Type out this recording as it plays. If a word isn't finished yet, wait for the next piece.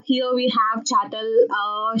Here we have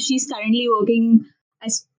Chatal. She's currently working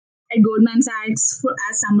as at Goldman Sachs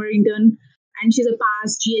as summer intern, and she's a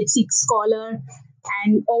past GH6 scholar.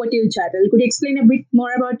 And over to you, Chatal. Could you explain a bit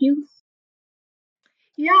more about you?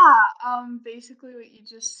 Yeah, basically what you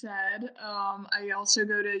just said. I also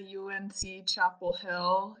go to UNC Chapel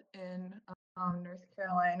Hill in North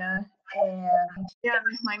Carolina, and yeah,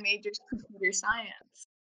 my major is computer science.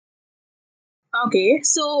 Okay,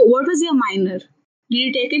 so what was your minor? Did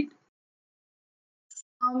you take it?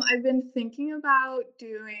 I've been thinking about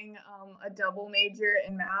doing a double major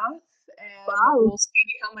in math, and Wow. we'll see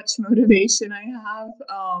how much motivation I have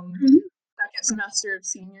Mhm. second semester of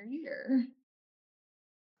senior year.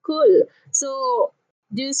 Cool. So,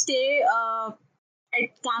 do you stay at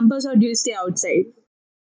campus or do you stay outside?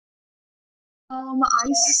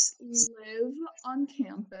 Live on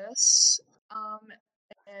campus,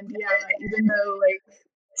 and yeah, even though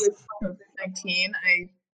with COVID-19, I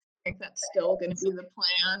think that's still going to be the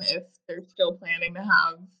plan if they're still planning to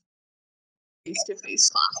have face-to-face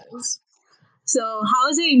classes. So, how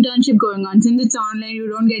is your internship going on? Since it's online, you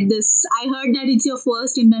don't get this. I heard that it's your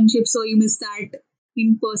first internship, so you missed that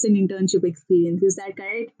in person internship experience. Is that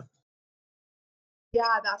correct?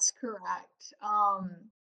 Yeah, that's correct.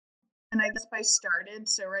 And I guess I started,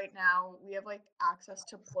 so right now we have like access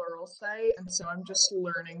to Pluralsight, and so I'm just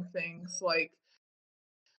learning things like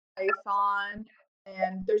Python,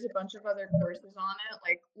 and there's a bunch of other courses on it,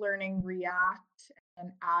 like learning React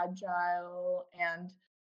and Agile and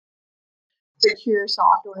secure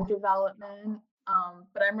software development.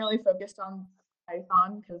 But I'm really focused on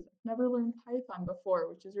Python because I've never learned Python before,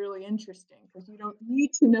 which is really interesting because you don't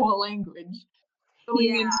need to know a language going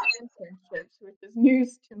Yeah. into internships, which is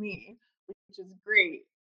news to me, which is great.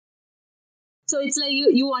 So it's like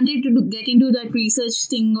you wanted to get into that research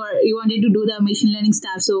thing, or you wanted to do the machine learning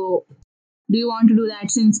stuff. So do you want to do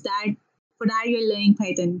that since that for that you're learning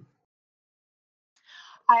Python?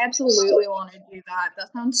 I absolutely want to do that.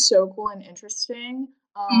 That sounds so cool and interesting.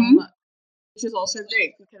 Mm-hmm. Which is also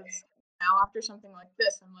great because now after something like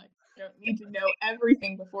this, I'm like, I don't need to know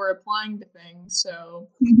everything before applying to things. So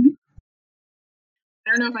Mm-hmm. I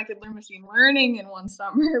don't know if I could learn machine learning in one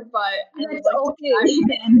summer, but I would That's like to okay.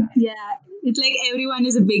 try Then yeah, it's like everyone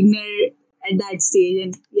is a beginner at that stage,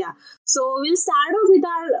 and yeah. So we'll start off with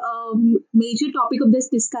our major topic of this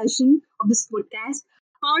discussion of this podcast.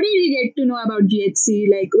 How did you get to know about GHC?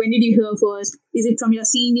 Like, when did you hear first? Is it from your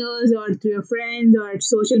seniors or through your friends or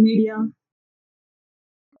social media?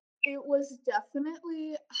 it was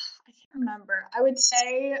definitely I can't remember. I would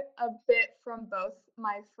say a bit from both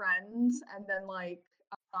my friends and then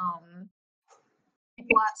um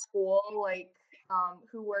people at school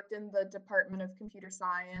who worked in the Department of Computer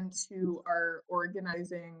Science who are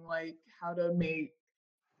organizing like how to make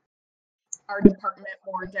our department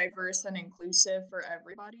more diverse and inclusive for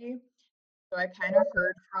everybody. So I kind of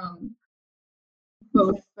heard from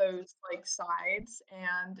both those like sides,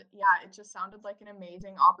 and yeah, it just sounded like an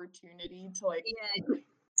amazing opportunity to like Yeah, get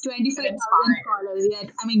 25,000 inspired. scholars. Yeah,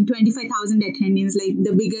 I mean 25,000 attendings, like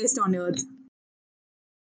the biggest on earth.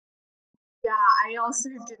 Yeah, I also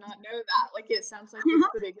did not know that. Like it sounds like it's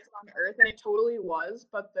the biggest on earth, and it totally was.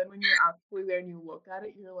 But then when you're actually there and you look at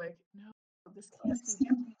it, you're like, no, this can't be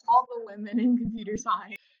just all the women in computer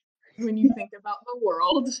science. When you think about the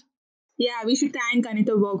world, Yeah, we should thank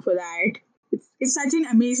Anita Work for that. It's such an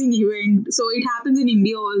amazing event. So it happens in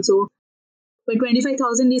India also. But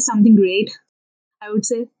 25,000 is something great, I would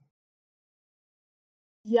say.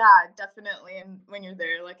 yeah, definitely. And when you're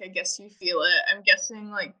there, like I guess you feel it. I'm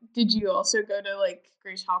guessing like, did you also go to like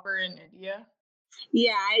Grace Hopper in India?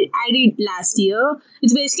 Yeah, I did last year.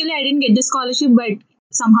 It's basically I didn't get the scholarship, but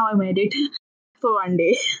somehow I made it for one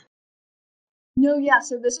day. No, yeah,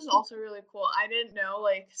 so this is also really cool. I didn't know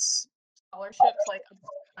like scholarships, like a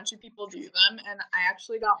bunch of people do them, and I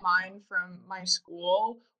actually got mine from my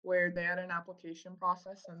school where they had an application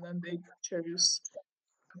process and then they chose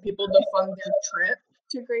people to fund their trip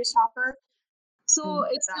to Grace Hopper. So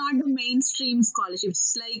And it's that, not the mainstream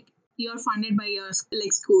scholarships. It's like you're funded by your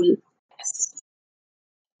like school.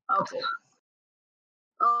 Okay.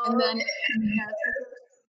 and Uh, then I guess if it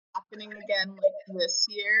was happening again like this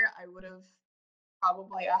year, I would have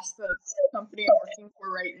probably asked the company I'm working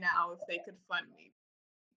for right now if they could fund me.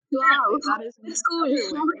 wow, Apparently, that is that's cool.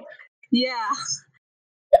 another way Yeah.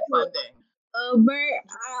 to get funding.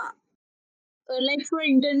 But like for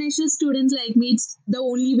international students like me, it's the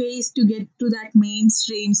only way is to get to that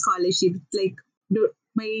mainstream scholarship, like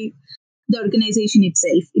by the organization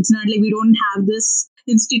itself. It's not like we don't have this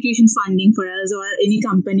institution funding for us or any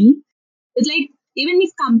company. It's like even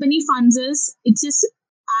if company funds us, it's just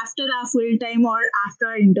after our full time or after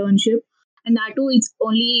our internship, and that too it's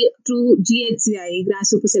only through GHCI, Grass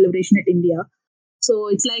Super Celebration at India. So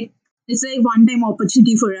it's like one time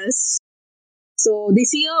opportunity for us. So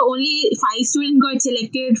this year only 5 students got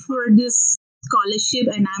selected for this scholarship,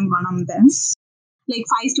 and I'm one of them. Like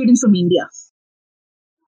 5 students from India.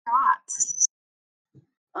 Congrats.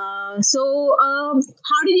 How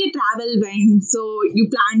did your travel went? So you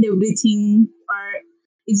planned everything, or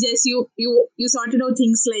it's just you sorted out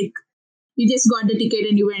things like you just got the ticket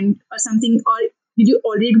and you went, or something, or did you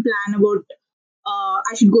already plan about?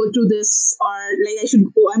 I should go through this, or like I should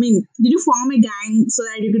go. I mean, did you form a gang so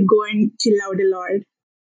that you could go and chill out a lot?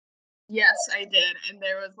 Yes, I did, and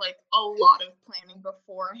there was like a lot of planning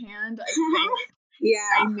beforehand. I think I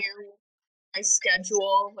Yeah. knew my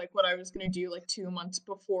schedule, like what I was gonna do like 2 months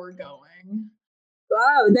before going.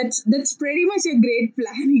 Wow, that's pretty much a great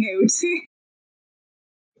planning, I would say.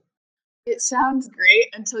 It sounds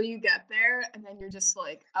great until you get there, and then you're just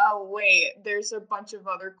like, oh wait, there's a bunch of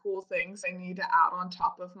other cool things I need to add on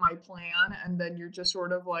top of my plan, and then you're just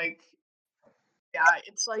sort of like, yeah,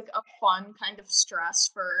 it's like a fun kind of stress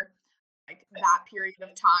for like that period of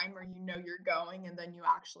time where you know you're going and then you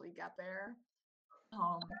actually get there.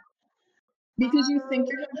 Um, because you think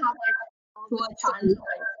you're gonna have like all this time to Virtual.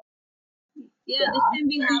 like, Yeah, this yeah, time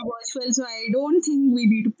we have virtual, so I don't think we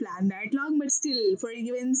need to plan that long. But still, for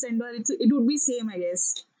events and all, it would be same, I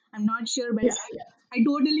guess. I'm not sure, but yeah, I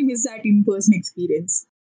totally miss that in-person experience.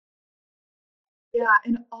 yeah.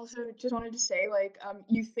 And also just wanted to say, like,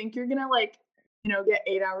 you think you're gonna like, get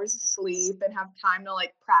 8 hours of sleep and have time to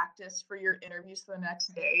like practice for your interviews the next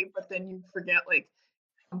day, but then you forget like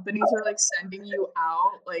companies are like sending you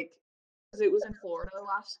out like because it was in Florida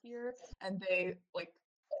last year and they like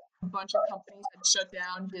a bunch of companies had shut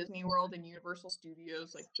down Disney World and Universal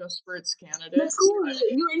Studios like just for its That's candidates. cool.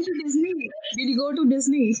 You went to Disney. Did you go to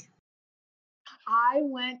Disney? I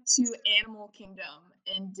went to Animal Kingdom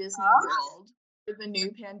in Disney World for the new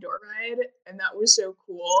Pandora ride, and that was so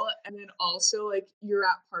cool. And then also like you're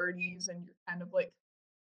at parties and you're kind of like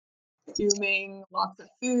consuming lots of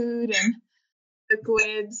food and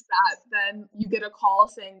liquids that then you get a call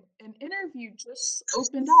saying an interview just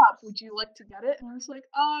opened up. Would you like to get it? And I was like,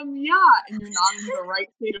 yeah. And you're not in the right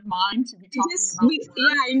state of mind to be talking about work.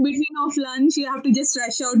 Yeah, in between of lunch, you have to just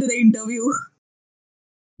rush out to the interview.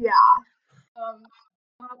 Yeah.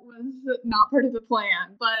 That was not part of the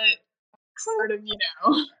plan, but part of,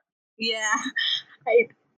 Yeah, I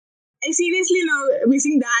I seriously now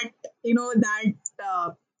missing that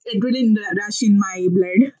that adrenaline rush in my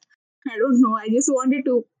blood. I don't know. I just wanted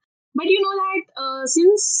to, but you know that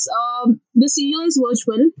since the CEO is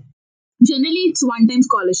virtual, generally it's one-time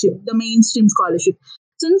scholarship, the mainstream scholarship.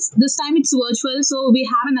 Since this time it's virtual, so we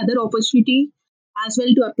have another opportunity as well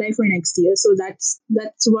to apply for next year. So that's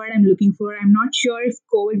what I'm looking for. I'm not sure if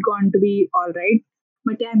COVID going to be all right,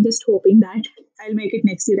 but yeah, I'm just hoping that I'll make it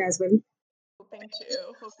next year as well. hoping to,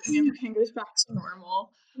 hoping everything goes back to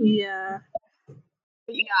normal. Yeah.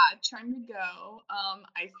 But yeah, trying to go.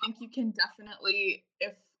 I think you can definitely,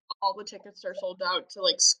 if all the tickets are sold out to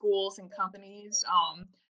like schools and companies.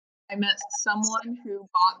 I met someone who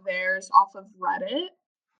bought theirs off of Reddit.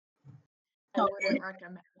 I Okay. wouldn't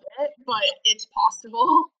recommend it, but it's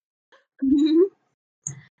possible.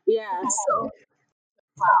 Yeah. Also, So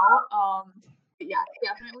wow. But yeah,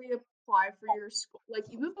 definitely apply for your school. Like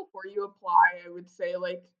even before you apply, I would say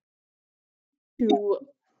like to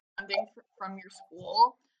funding from your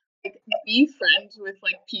school. Like be friends with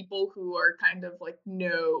like people who are kind of like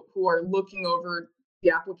who are looking over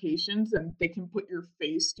the applications and they can put your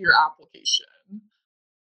face to your application.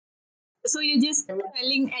 so you're just I would,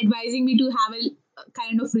 advising me to have a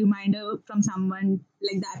kind of reminder from someone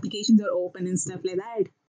like the applications are open and stuff like that.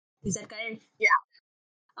 Is that correct? yeah.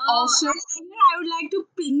 Also, I would like to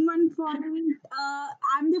ping one point.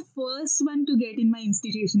 I'm the first one to get in my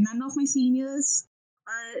institution. None of my seniors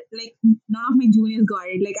or like none of my juniors got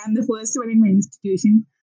it. Like I'm the first one in my institution.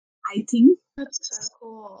 I think that's so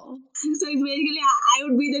cool. so. It's basically I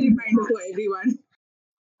would be the reminder for everyone.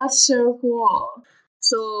 That's so cool.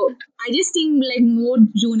 So I just think like more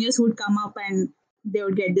juniors would come up and they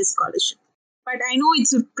would get this scholarship. But I know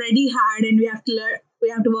it's pretty hard and we have to learn. We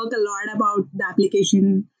have to work a lot about the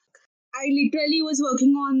application. I literally was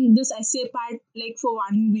working on this essay part like for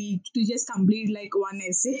 1 week to just complete like one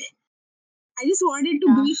essay. I just wanted to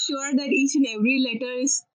Yeah. be sure that each and every letter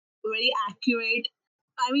is very accurate.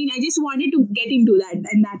 I mean, I just wanted to get into that,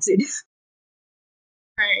 and that's it.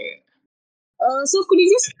 Right. So, could you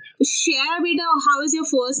just share a bit of how is your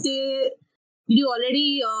first day? Did you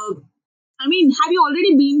already? I mean, have you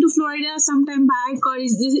already been to Florida sometime back, or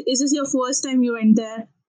is this your first time you went there?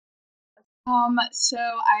 So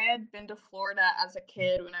I had been to Florida as a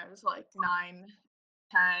kid when I was like 9,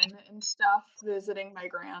 10 and stuff, visiting my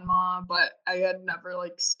grandma, but I had never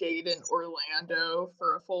like stayed in Orlando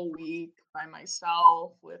for a full week by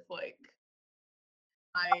myself with like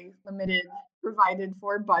my limited provided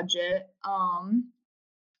for budget.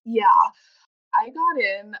 Yeah, I got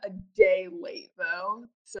in a day late though.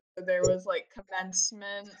 So there was like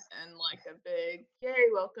commencement and like a big yay,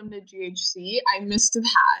 welcome to GHC. I missed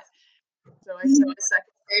that. So I took the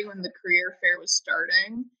second day when the career fair was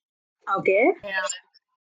starting. Okay. And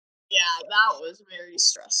yeah, that was very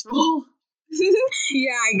stressful.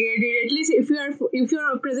 Yeah, I get it. At least if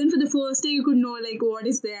you're present for the first day, you could know like what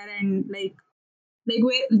is there and like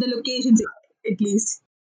where the locations at least.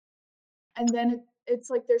 And then it's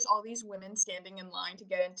like there's all these women standing in line to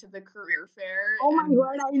get into the career fair. Oh my And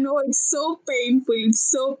god, I know it's so painful.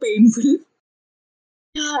 It's so painful.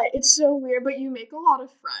 yeah, it's so weird, but you make a lot of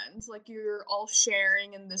friends. Like you're all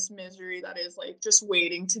sharing in this misery that is like just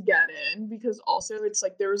waiting to get in. Because also it's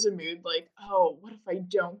like there was a mood like, oh, what if I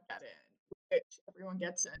don't get in? Which everyone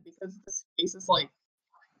gets in because the space is like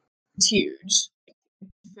it's huge.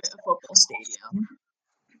 Fit a football stadium.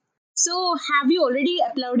 So, have you already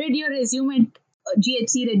uploaded your resume at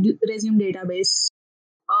GHC resume database,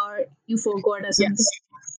 or you forgot or something?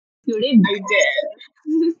 Yes, You did. I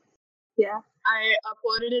did. Yeah. I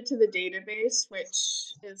uploaded it to the database,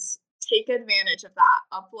 which is take advantage of that.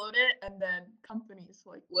 Upload it, and then companies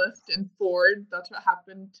like Lyft and Ford. That's what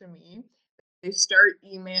happened to me. They start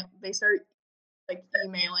like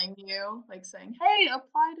emailing you, like saying, "Hey,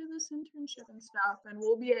 apply to this internship and stuff, and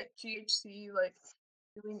we'll be at GHC like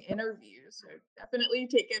doing interviews." So definitely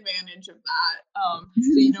take advantage of that.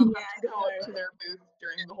 So you don't have to go up to their booth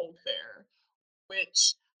during the whole fair.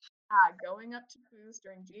 Which, going up to booths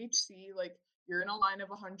during GHC, like you're in a line of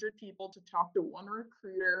 100 people to talk to one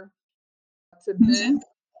recruiter. That's a bit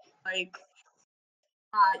like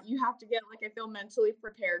you have to get like I feel mentally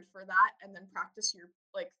prepared for that, and then practice your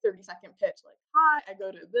like 30-second pitch. Like, hi, I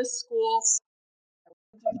go to this school. I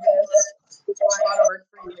want to do this. Do I want to work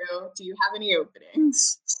for you? Do you have any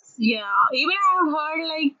openings? Yeah. Even I have heard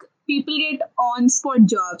like people get on spot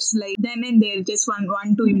jobs like then and there, just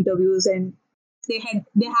one two interviews, and they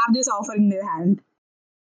have this offer in their hand.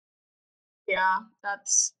 Yeah,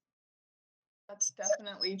 that's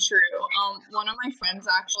definitely true. One of my friends,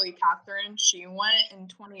 actually, Catherine, she went in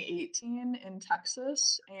 2018 in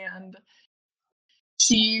Texas, and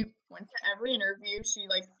she went to every interview.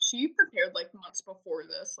 She prepared like months before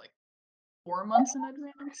this, like 4 months in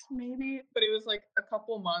advance, maybe, but it was like a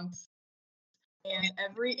couple months. And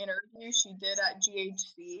every interview she did at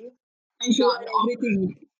GHC, And she she got got an offer.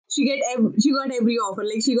 everything. She got every offer.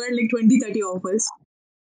 Like she got like 20-30 offers.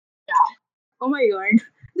 Yeah, Oh my god.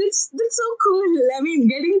 That's so cool. I mean,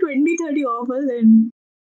 getting 20-30 offers and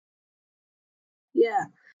yeah.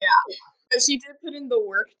 yeah. But she did put in the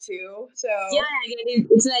work too, Yeah, so I get it.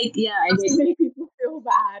 It's like, yeah, I get doesn't it. make people feel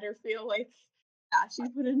bad or feel like, yeah, she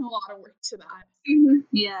put in a lot of work to that.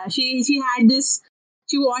 Yeah, she had this.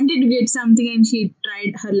 She wanted to get something and she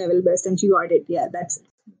tried her level best and she got it. Yeah, that's it.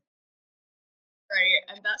 Right,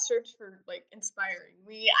 and that served for like inspiring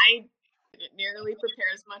me. I didn't nearly prepare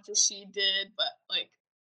as much as she did, but like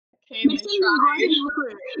came, But I still, you got tried. an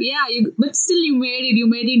offer. Yeah, but still, you made it. You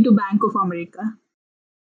made it into Bank of America.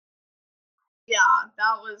 Yeah,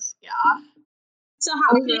 yeah, So, that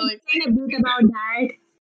how was can you really explain a bit about that?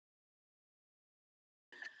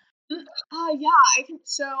 yeah, I can.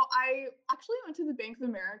 So I actually went to the Bank of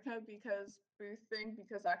America because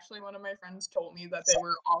because actually one of my friends told me that they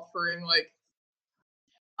were offering like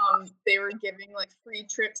they were giving like free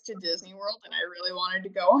trips to Disney World, and I really wanted to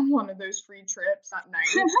go on one of those free trips at night.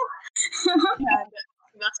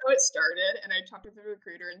 And that's how it started. And I talked with the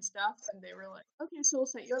recruiter and stuff, and they were like, "Okay, so we'll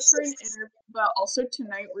set you up for an interview, but also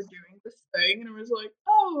tonight we're doing this thing." And I was like,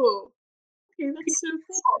 "Oh, okay, that's so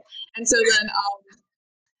cool." And so then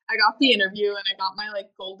I got the interview and I got my like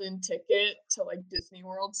golden ticket to like Disney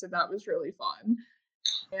World, so that was really fun.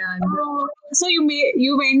 And So you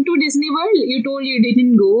went to Disney World. You told you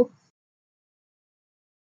didn't go,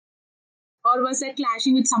 or was that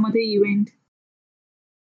clashing with some other event?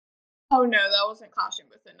 oh no, that wasn't clashing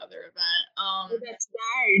with another event. Oh, that's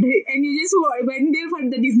bad. And you just went there for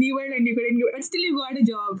the Disney World and you couldn't go. But still, you got a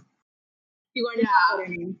job. You got an offer. Yeah, I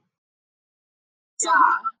mean. So yeah.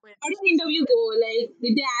 how did the interview go? Like,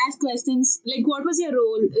 did they ask questions? Like, what was your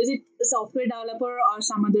role? Is it a software developer or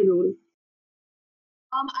some other role?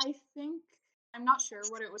 I think I'm not sure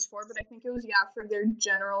what it was for, but I think it was for their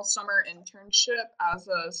general summer internship as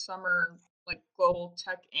a summer like global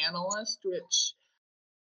tech analyst, which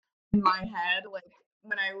in my head, like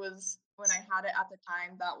when I had it at the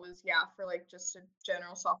time, that was for like just a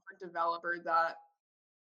general software developer that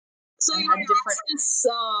So and you had had different. access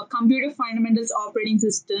computer fundamentals, operating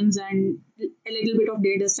systems, and a little bit of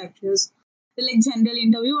data structures. Like general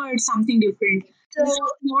interview or something different. So This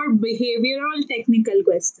was more behavioral, technical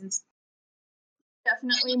questions.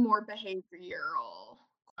 definitely more behavioral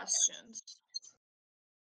questions.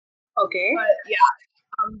 Okay.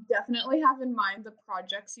 But definitely have in mind the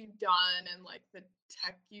projects you've done and like the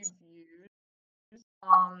tech you've used.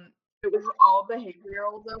 It was all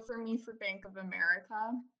behavioral though for me for Bank of America.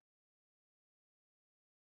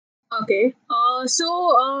 Okay.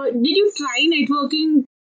 Did you try networking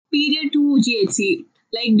period to GHC?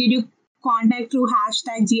 Like, did you contact through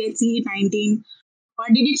hashtag GHC19? Or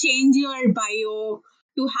did you change your bio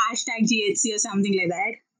to hashtag GHC or something like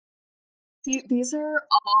that? See, these are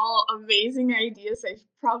all amazing ideas I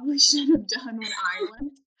probably should have done when I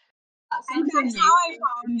went. That And sounds that's how I amazing.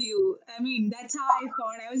 found you. I mean, that's how I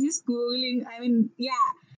found. I was just googling. I mean, yeah,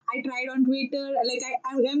 I tried on Twitter. Like,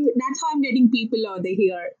 that's how I'm getting people out there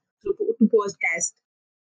here to podcast.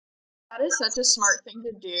 That is such a smart thing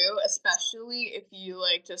to do, especially if you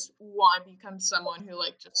like just want to become someone who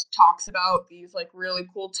like just talks about these like really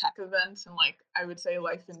cool tech events and like I would say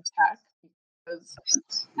life in tech because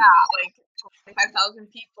like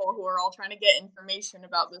 25,000 people who are all trying to get information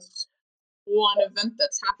about this one event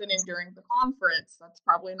that's happening during the conference. That's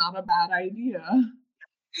probably not a bad idea.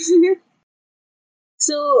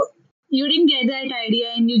 So you didn't get that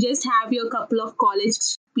idea, and you just have your couple of college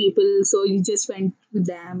people, so you just went with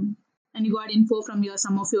them, and you got info from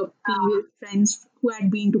some of your previous friends who had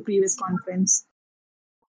been to previous conference.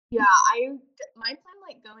 Yeah, my plan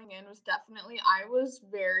like going in was definitely I was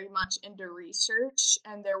very much into research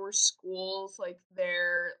and there were schools like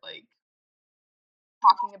there like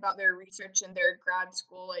talking about their research in their grad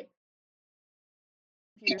school like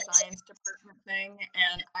computer science department thing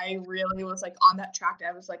and I really was like on that track.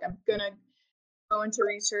 I was like I'm going to go into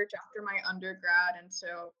research after my undergrad and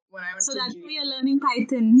so when I went So to that's G why you're learning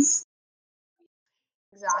Python.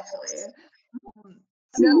 exactly.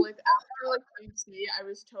 No, like after like UC, I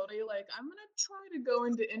was totally like, I'm gonna try to go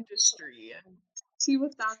into industry and see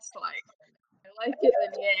what that's like. If I like it,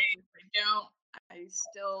 then yay. If I don't, I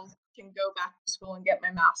still can go back to school and get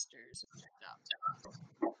my master's and stuff.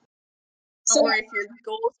 So Don't worry if your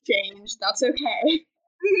goals change, that's okay.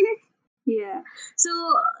 yeah. So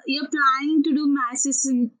you're planning to do masters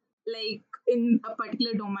in in a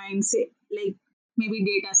particular domain, say like maybe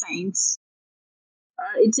data science.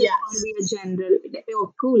 It's just going to Yes. be a general.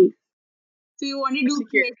 Oh, cool. So you want to For do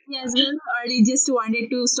security. PhD as well, or you just wanted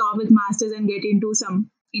to stop with masters and get into some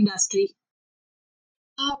industry?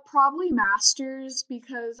 Probably masters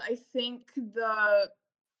because I think the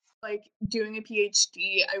like doing a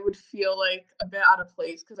PhD, I would feel like a bit out of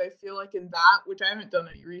place because I feel like in that, which I haven't done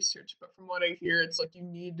any research, but from what I hear, it's like you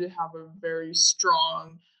need to have a very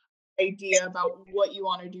strong idea about what you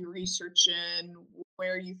want to do research in,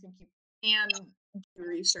 where you think you can do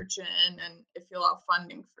research in, and if you allow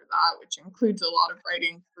funding for that, which includes a lot of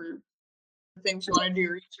writing for the things you want to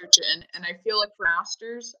do research in. And I feel like for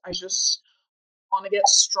masters, I just want to get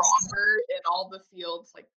stronger in all the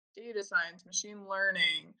fields like data science, machine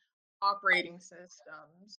learning, operating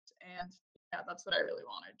systems, and yeah, that's what I really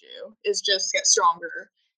want to do is just get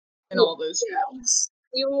stronger in You all those fields.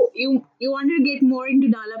 you wanted to get more into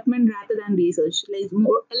development rather than research, like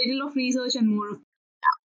more a little of research and more of.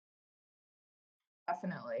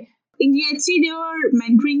 Definitely. In GHC, there were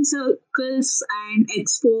mentoring circles and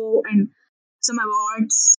expo and some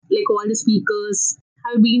awards, like all the speakers.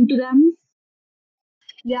 Have you been to them?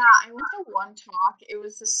 Yeah, I went to one talk. It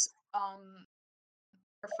was this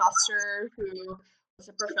professor who was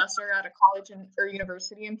a professor at a college or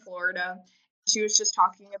university in Florida. She was just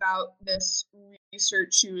talking about this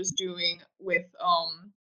research she was doing with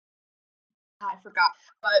I forgot,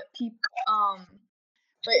 but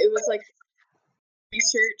but it was like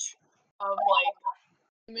research of like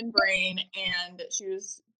human brain, and she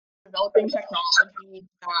was developing technology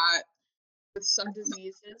that with some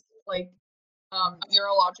diseases like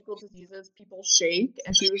neurological diseases, people shake,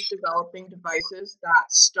 and she was developing devices that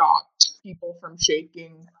stopped people from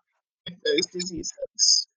shaking with those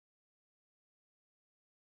diseases.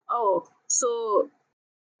 Oh, so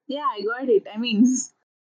yeah, I got it. I mean,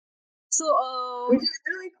 so Which is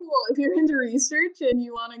really cool if you're into research and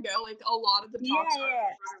you want to go. Like a lot of the yeah, talks are yeah.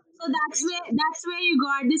 sort of So research based. that's where you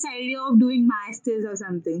got this idea of doing masters or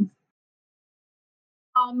something.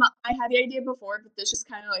 I had the idea before, but this just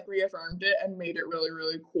kind of like reaffirmed it and made it really,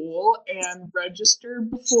 really cool. And register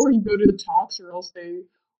before you go to the talks, or else they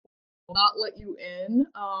will not let you in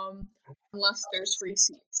unless there's free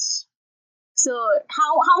seats. So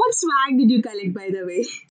how much swag did you collect, by the way?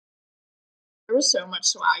 There was so much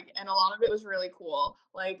swag, and a lot of it was really cool.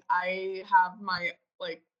 Like I have my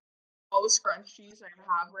like all the scrunchies I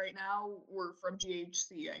have right now were from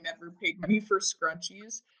GHC. I never paid money for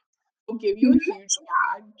scrunchies. They'll give you a huge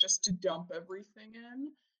bag just to dump everything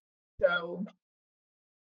in. So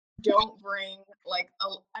don't bring like a,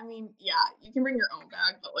 I mean, yeah, you can bring your own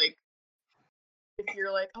bag, but like if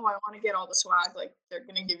you're like, oh, I want to get all the swag, like they're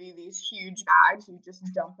gonna give you these huge bags. You just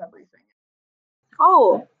dump everything.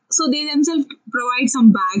 Oh, so they themselves provide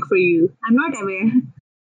some bag for you. I'm not aware.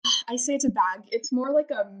 I say it's a bag. It's more like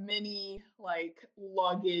a mini like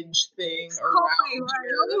luggage thing Oh my around god!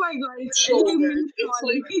 your Oh my god! It's like shoulders. mini It's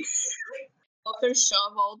trolley. like also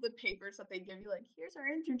shove all the papers that they give you, like here's our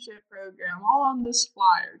internship program, all on this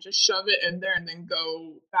flyer. Just shove it in there and then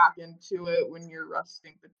go back into it when you're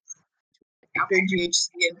resting after GHC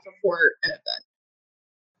and before an event.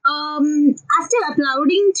 After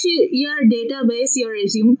uploading to your database your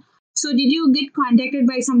resume, so did you get contacted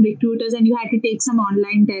by some recruiters and you had to take some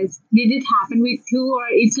online test? Did it happen with you, or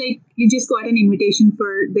it's like you just got an invitation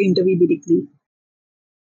for the interview directly?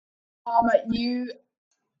 You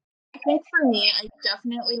I think for me, I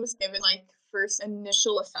definitely was given like first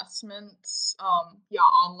initial assessments, yeah,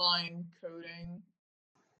 online coding,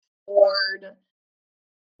 board, and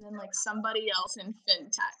then like somebody else in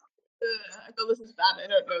fintech. I feel this is bad. I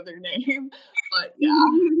don't know their name, but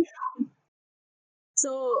yeah.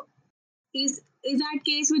 So is that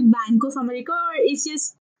case with Bank of America, or it's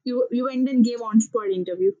just you went and gave on spot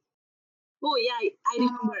interview? Oh yeah, I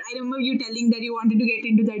remember. I remember you telling that you wanted to get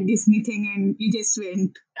into that Disney thing and you just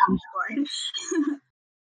went on spot.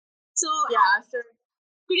 So Yeah, so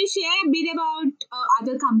could you share a bit about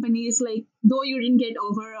other companies, like though you didn't get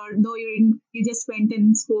over, or though you just went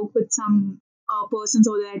and spoke with some persons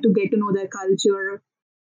over there to get to know their culture?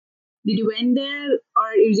 Did you went there,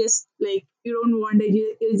 or you just like you don't want it,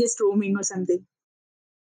 you're just roaming or something?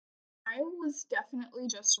 I was definitely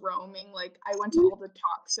just roaming. Like I went to all the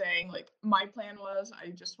talks saying like my plan was I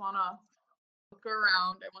just wanna look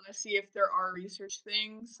around. I wanna see if there are research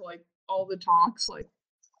things, like all the talks, like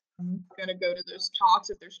I'm gonna go to those talks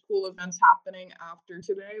if there's cool events happening after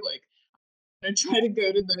today. Like I'm gonna try to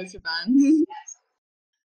go to those events.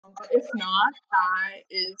 But if not, that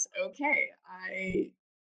is okay. I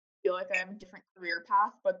feel like I have a different career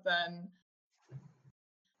path, but then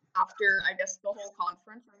after I guess the whole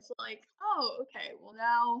conference, I was like, oh, okay, well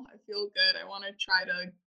now I feel good. I want to try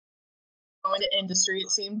to go into industry. It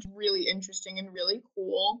seemed really interesting and really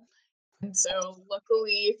cool. And so,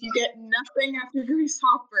 luckily, if you get nothing after Grace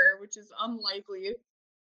Hopper, which is unlikely if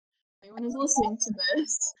anyone is listening to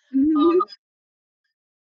this, um,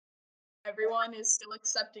 everyone is still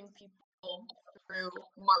accepting people through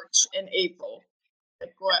March and April,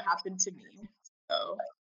 like what happened to me. So,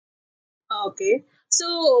 Okay.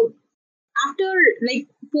 So after like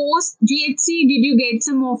post GHC, did you get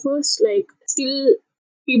some offers? Like still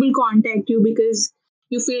people contact you because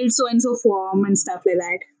you filled so and so form and stuff like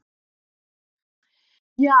that.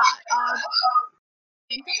 yeah,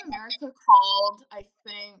 Bank of America called, I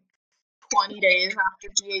think, 20 days after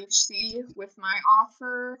GHC with my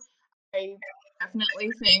offer. I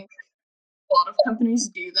definitely think a lot of companies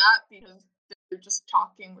do that because they're just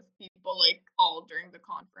talking with people like all during the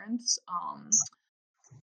conference.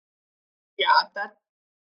 Yeah, that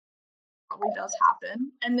probably does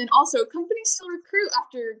happen. And then also companies still recruit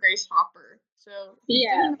after Grace Hopper. So if you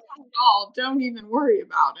Yeah. didn't apply at all, don't even worry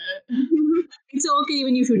about it. It's okay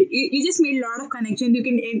even you should. You just made a lot of connections. You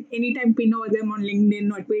can anytime pin over them on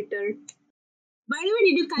LinkedIn or Twitter. By the way,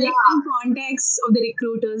 did you Yeah, collect some contacts of the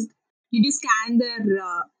recruiters? Did you scan their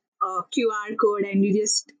QR code and you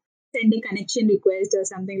just send a connection request or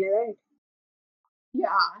something like that?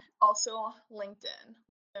 yeah. Also LinkedIn.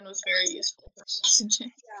 And was very useful for messaging.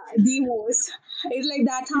 Yeah, the most. It's like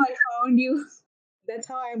that's how I found you. That's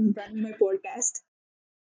how I'm running my podcast.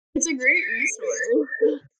 It's a great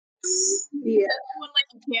resource. Yeah. Except when like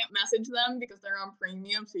you can't message them because they're on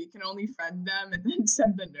premium, so you can only friend them and then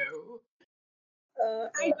send the note.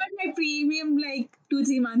 I got my premium like 2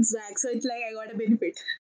 3 months back, so it's like I got a benefit.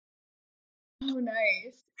 Oh,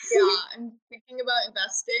 nice. Yeah, I'm thinking about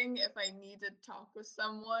investing if I need to talk with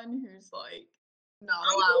someone who's like not I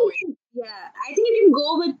think allowing. yeah, I think you can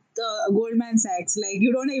go with Goldman Sachs. Like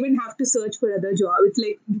you don't even have to search for other job. It's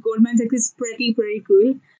like Goldman Sachs is pretty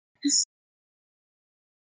cool.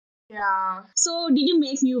 Yeah, So did you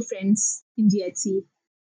make new friends in GHC?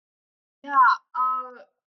 yeah.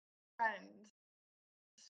 Friends.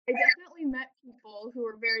 I definitely met people who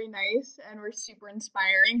were very nice and were super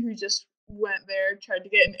inspiring. Who just went there, tried to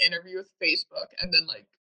get an interview with Facebook, and then like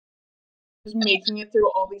just making it through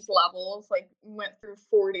all these levels, like went through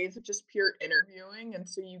 4 days of just pure interviewing, and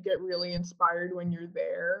so you get really inspired when you're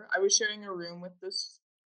there. I was sharing a room with this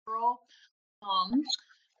girl. Um,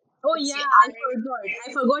 Oh let's yeah, see,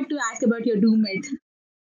 I forgot to ask about your roommate.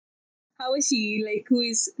 How is she? Like,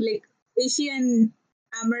 is she an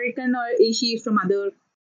American or is she from other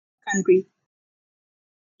country?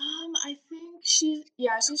 I think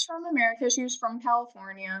she's from America. She was from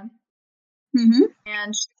California, Mm-hmm.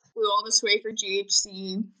 and she flew all this way for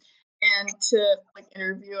GHC and to like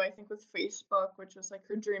interview, I think, with Facebook, which was like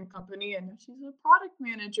her dream company, and she's a product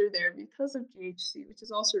manager there because of GHC, which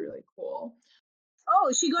is also really cool.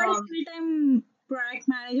 Oh, she got a Um, full-time product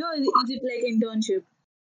manager, or is it like internship?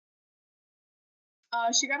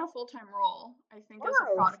 she got a full-time role, I think, as a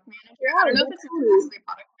Wow, product manager. I wow, don't know if that's it's cool. exactly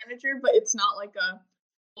product manager, but it's not like a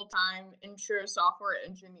full-time intro software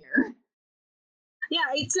engineer. Yeah,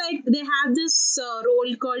 it's like they have this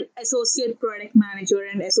role called associate product manager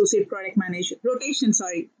and associate product manager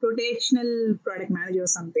rotational product manager or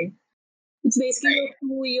something. It's basically Right. like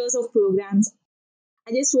 2 years of programs.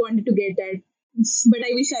 I just wanted to get that, but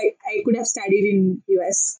I wish I could have studied in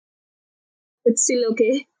US. It's still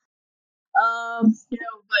okay. Um,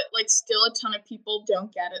 But like still a ton of people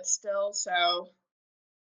don't get it still, so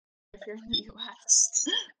if you're in the US.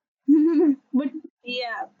 but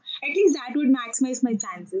yeah, at least that would maximize my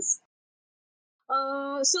chances.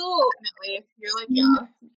 So Definitely. If you're like, mm, yeah.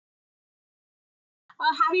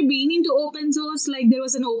 have you been into open source? Like there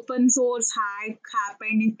was an open source hack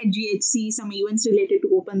happened at GHC, some events related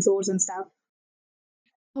to open source and stuff.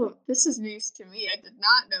 Oh, this is news to me. I did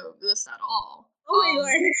not know this at all. Oh my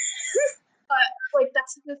god. But like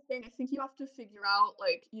that's the thing. I think you have to figure out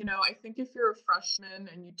like, I think if you're a freshman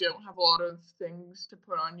and you don't have a lot of things to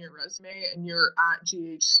put on your resume and you're at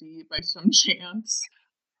GHC by some chance,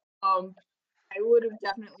 I would have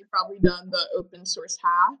definitely probably done the open source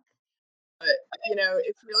hack. But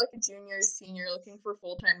if you're like a junior, senior looking for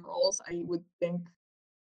full-time roles, I would think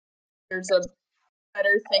there's a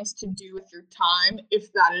better things to do with your time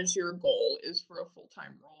if that is your goal, is for a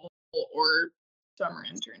full-time role or summer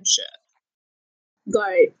internship.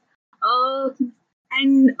 Got it. Uh,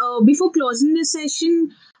 and before closing this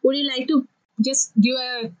session, would you like to just give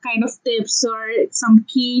a kind of tips or some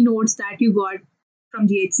key notes that you got from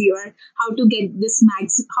GHC, or how to get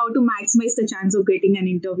how to maximize the chance of getting an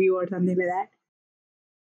interview or something like that?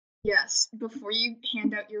 Yes, before you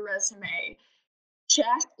hand out your resume,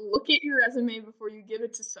 look at your resume before you give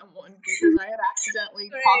it to someone, because I had accidentally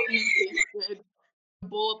Correct. copy and pasted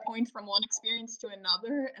bullet points from one experience to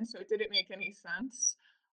another, and so it didn't make any sense.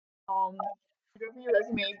 Go over your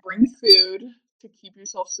resume, bring food to keep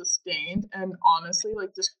yourself sustained, and honestly,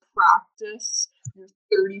 like just practice your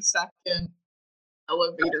 30-second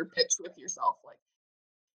elevator pitch with yourself. Like,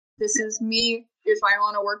 this is me. Here's why I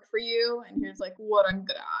want to work for you, and here's like what I'm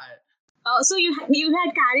good at. So you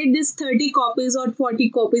had carried this 30 copies or 40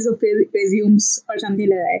 copies of resumes or something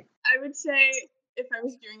like that. I would say if I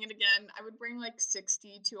was doing it again, I would bring like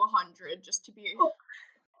 60 to 100 just to be Oh,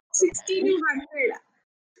 60 to okay. 100.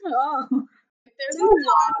 Oh, There's that's a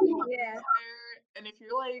lot of a companies yeah. there, and if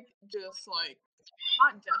you're like just like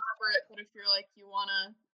not desperate, but if you're like you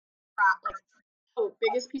wanna like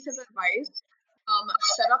biggest piece of advice,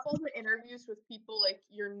 set up all the interviews with people like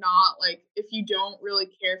you're not like if you don't really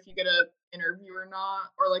care if you get a interview or not,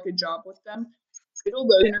 or like a job with them, schedule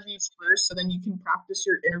those interviews first so then you can practice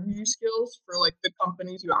your interview skills for like the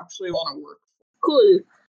companies you actually want to work for. Cool.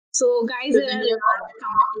 So, guys, Because then you have all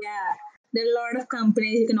that. yeah, there are a lot of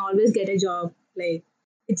companies you can always get a job. Like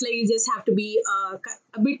it's like you just have to be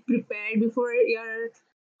a bit prepared before your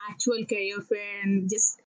actual career fair and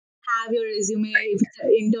just have your resume. If it's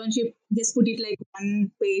an internship, just put it like one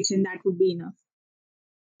page and that would be enough.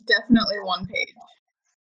 Definitely one page.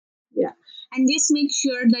 Yeah, and just make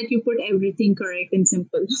sure that you put everything correct and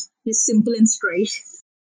simple, just simple and straight.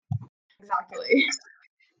 Exactly.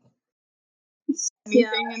 Yeah,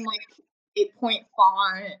 Anything in like 8-point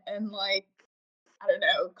font and like I don't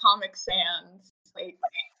know, Comic Sans. Like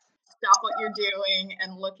stop what you're doing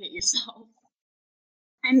and look at yourself.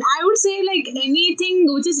 and I would say like anything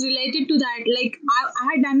which is related to that. Like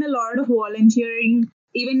I had done a lot of volunteering,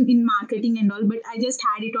 even in marketing and all, but I just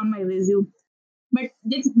had it on my resume. But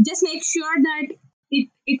just make sure that it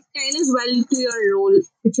tailors well to your role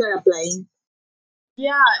which you're applying.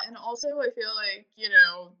 Yeah, and also I feel like,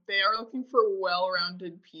 they are looking for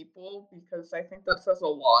well-rounded people, because I think that says a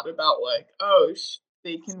lot about like, oh,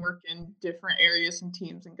 they can work in different areas and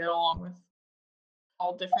teams and get along with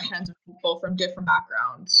all different kinds of people from different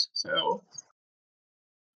backgrounds. So,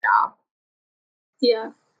 yeah. Yeah.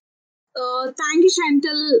 Thank you,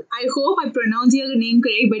 Chantal. I hope I pronounced your name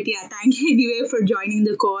correct, but yeah, thank you anyway for joining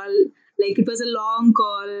the call. Like it was a long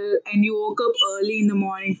call, and you woke up early in the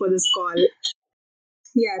morning for this call.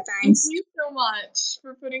 Yeah, Thank thanks. you so much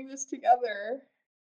for putting this together.